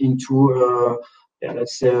objectives into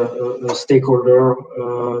let's say a stakeholder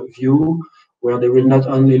view, where they will not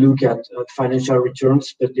only look at financial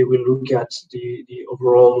returns, but they will look at the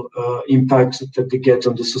overall impact that they get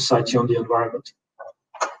on the society, on the environment.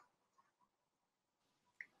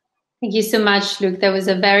 Thank you so much, Luc. That was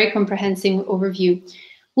a very comprehensive overview.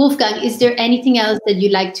 Wolfgang, is there anything else that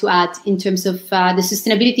you'd like to add in terms of the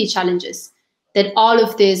sustainability challenges that all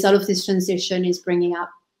of this transition is bringing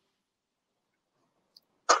up?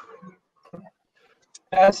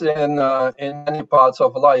 As in many parts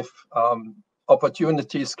of life,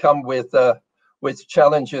 opportunities come with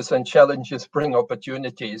challenges, and challenges bring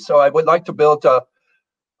opportunities. So I would like to build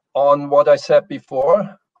on what I said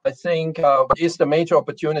before. I think what is the major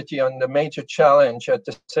opportunity and the major challenge at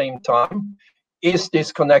the same time is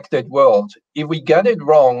this connected world. If we get it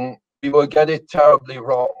wrong, we will get it terribly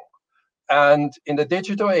wrong. And in the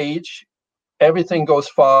digital age, everything goes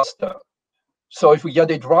faster. So if we get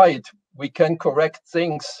it right, we can correct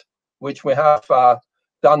things which we have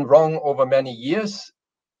done wrong over many years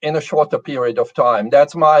in a shorter period of time.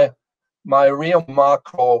 That's my real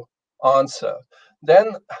macro answer.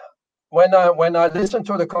 Then when I listen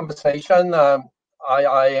to the conversation,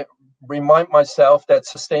 I remind myself that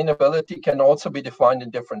sustainability can also be defined in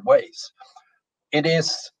different ways. It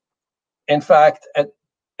is, in fact,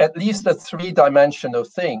 at least a three-dimensional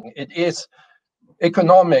thing. It is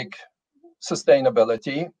economic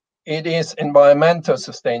sustainability, it is environmental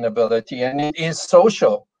sustainability, and it is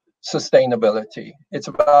social sustainability. It's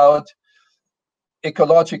about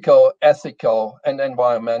ecological, ethical, and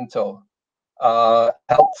environmental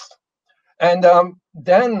health. And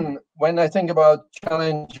then when I think about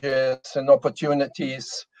challenges and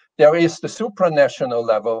opportunities, there is the supranational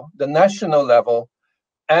level, the national level,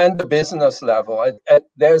 and the business level.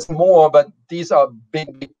 There's more, but these are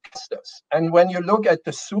big clusters. And when you look at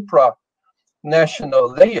the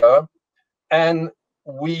supranational layer, and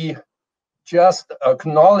we just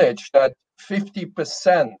acknowledge that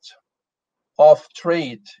 50% of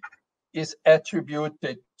trade is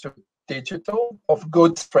attributed to digital, of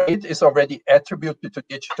goods trade is already attributed to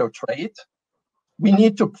digital trade. We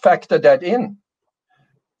need to factor that in.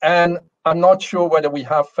 And I'm not sure whether we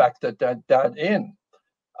have factored that in.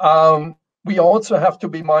 We also have to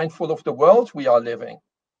be mindful of the world we are living.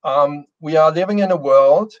 We are living in a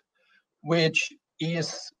world which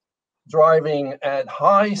is driving at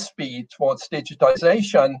high speed towards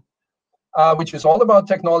digitization, which is all about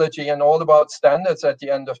technology and all about standards at the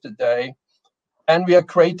end of the day. And we are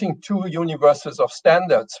creating two universes of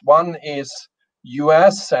standards. One is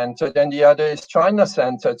US-centered and the other is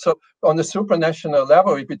China-centered. So on the supranational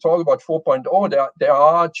level, if we talk about 4.0, there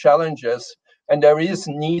are challenges and there is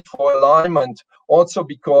need for alignment, also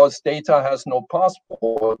because data has no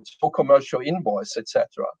passport, no commercial invoice,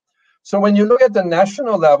 etc. So when you look at the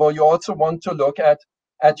national level, you also want to look at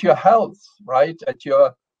your health, right? At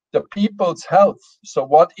the people's health. So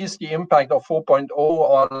what is the impact of 4.0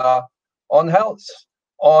 on health,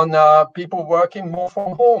 on people working more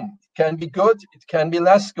from home? It can be good, it can be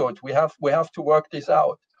less good. We have to work this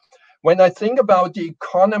out. When I think about the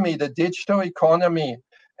economy, the digital economy,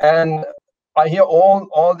 and I hear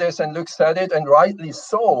all this and look at it, and rightly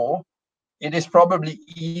so, it is probably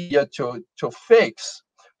easier to fix.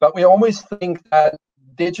 But we always think that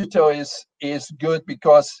digital is good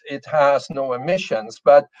because it has no emissions,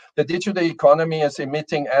 but the digital economy is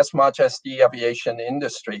emitting as much as the aviation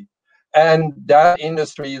industry. And that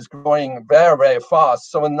industry is growing very, very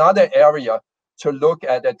fast. So another area to look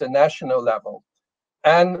at the national level.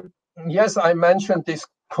 And yes, I mentioned this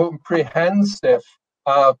comprehensive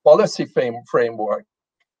policy framework.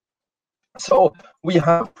 So we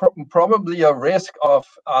have probably a risk of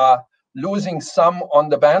losing some on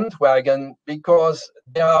the bandwagon because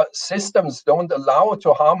their systems don't allow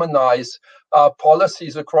to harmonize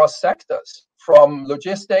policies across sectors, from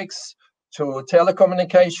logistics to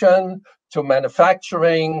telecommunication, to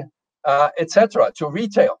manufacturing, etc., to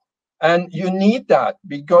retail. And you need that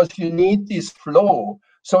because you need this flow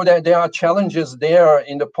so that there are challenges there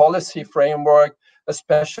in the policy framework,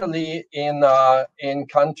 especially in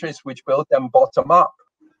countries which build them bottom up.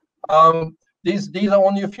 These are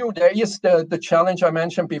only a few. There is the challenge I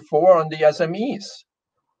mentioned before on the SMEs.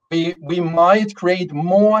 We might create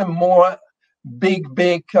more and more big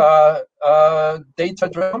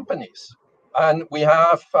data-driven companies. And we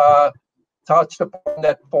have touched upon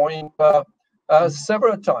that point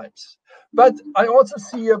several times. But I also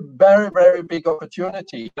see a very, very big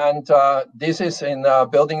opportunity. And this is in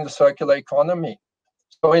building the circular economy.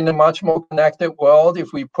 So in a much more connected world,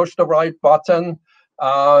 if we push the right button,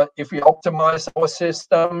 if we optimize our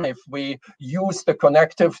system, if we use the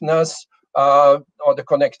connectiveness or the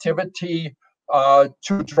connectivity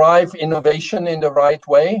to drive innovation in the right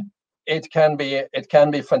way, it can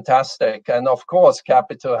be fantastic. And of course,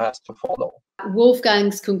 capital has to follow.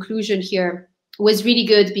 Wolfgang's conclusion here was really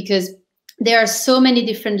good because there are so many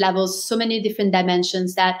different levels, so many different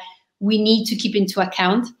dimensions that we need to keep into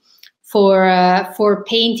account for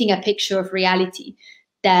painting a picture of reality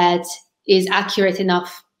that is accurate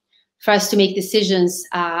enough for us to make decisions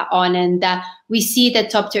on. And we see that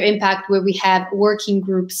top-tier impact where we have working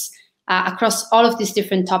groups across all of these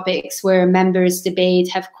different topics where members debate,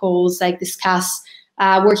 have calls, like discuss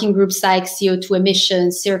working groups like CO2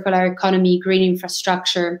 emissions, circular economy, green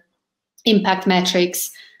infrastructure, impact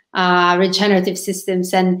metrics, regenerative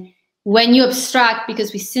systems. And when you abstract,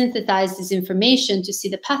 because we synthesize this information to see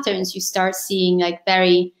the patterns, you start seeing like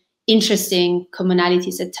very interesting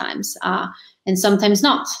commonalities at times, and sometimes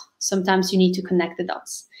not. Sometimes you need to connect the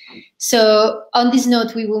dots. So on this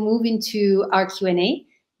note, we will move into our Q&A.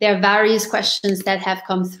 There are various questions that have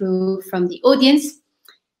come through from the audience.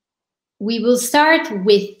 We will start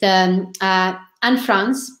with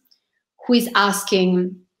Anne-France, who is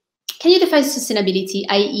asking, can you define sustainability,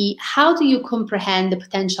 i.e., how do you comprehend the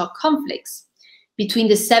potential conflicts between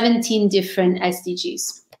the 17 different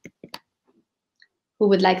SDGs? Who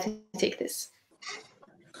would like to take this?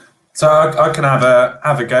 So I can have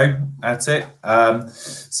a go at it. At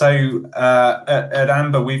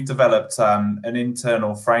Amber, we've developed an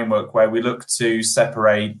internal framework where we look to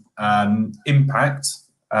separate impact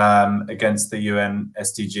against the UN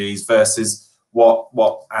SDGs versus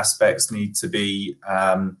what aspects need to be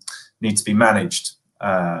managed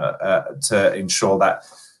to ensure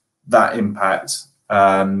that impact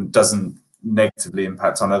doesn't negatively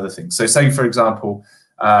impact on other things. So say, for example,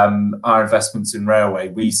 our investments in railway,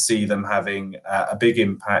 we see them having a big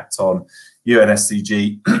impact on UN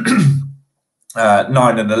SDG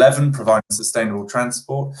 9 and 11, providing sustainable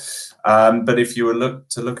transport. But if you were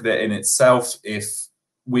to look at it in itself, if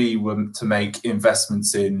we were to make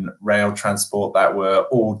investments in rail transport that were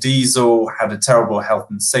all diesel, had a terrible health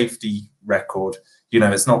and safety record, you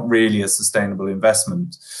know, it's not really a sustainable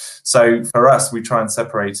investment. So for us, we try and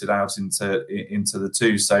separate it out into the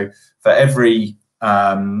two. So for every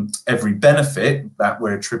benefit that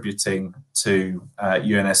we're attributing to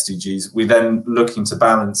UN SDGs, we then looking to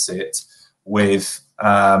balance it with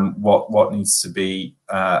what needs to be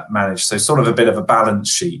managed. So sort of a bit of a balance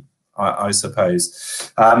sheet, I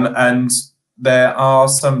suppose. And there are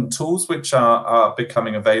some tools which are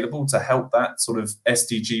becoming available to help that sort of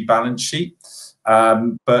SDG balance sheet.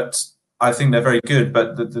 But I think they're very good.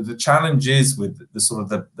 But the challenge is with the sort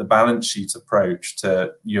of the balance sheet approach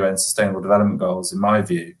to UN Sustainable Development Goals, in my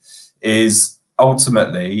view, is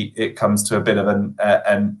ultimately it comes to a bit of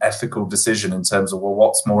an ethical decision in terms of, well,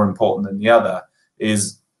 what's more important than the other?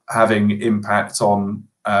 Is having impact on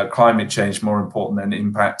climate change more important than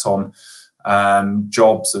impact on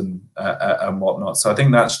jobs and whatnot? So I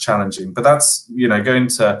think that's challenging. But that's, you know, going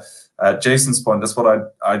to Jason's point, that's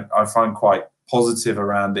what I find quite positive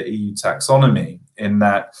around the EU taxonomy, in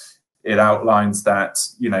that it outlines that,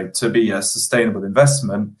 you know, to be a sustainable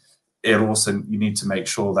investment, you need to make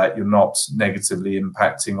sure that you're not negatively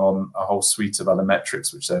impacting on a whole suite of other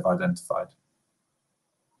metrics which they've identified.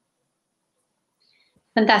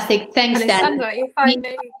 Fantastic. Thanks, Alessandra, Dan. if I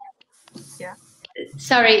may. Yeah.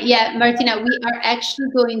 Sorry, yeah, Martina, we are actually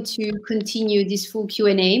going to continue this full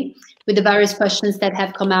Q&A with the various questions that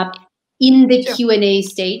have come up in the Q&A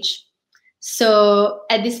stage. So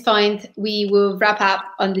at this point, we will wrap up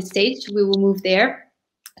on this stage. We will move there.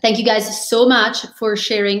 Thank you guys so much for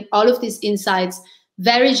sharing all of these insights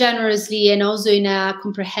very generously and also in a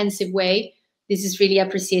comprehensive way. This is really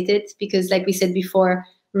appreciated because, like we said before,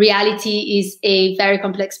 reality is a very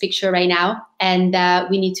complex picture right now, and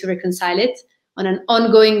we need to reconcile it on an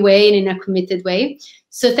ongoing way and in a committed way.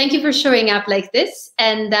 So thank you for showing up like this,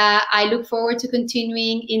 and I look forward to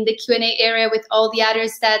continuing in the Q&A area with all the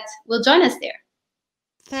others that will join us there.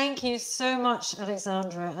 Thank you so much,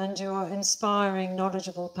 Alessandra, and your inspiring,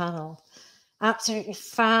 knowledgeable panel. Absolutely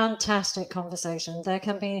fantastic conversation. There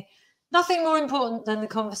can be nothing more important than the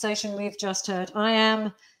conversation we've just heard. I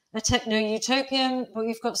am a techno-utopian, but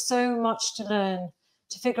we've got so much to learn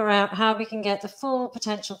to figure out how we can get the full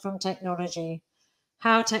potential from technology,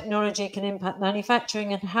 how technology can impact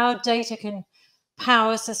manufacturing, and how data can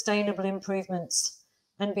power sustainable improvements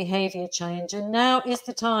and behavior change. And now is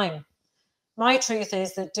the time. My truth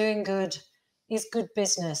is that doing good is good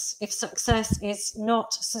business. If success is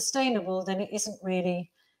not sustainable, then it isn't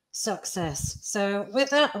really success. So with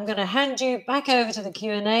that, I'm going to hand you back over to the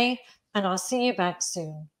Q&A, and I'll see you back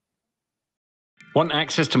soon. Want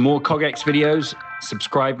access to more CogX videos?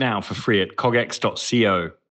 Subscribe now for free at cogx.co.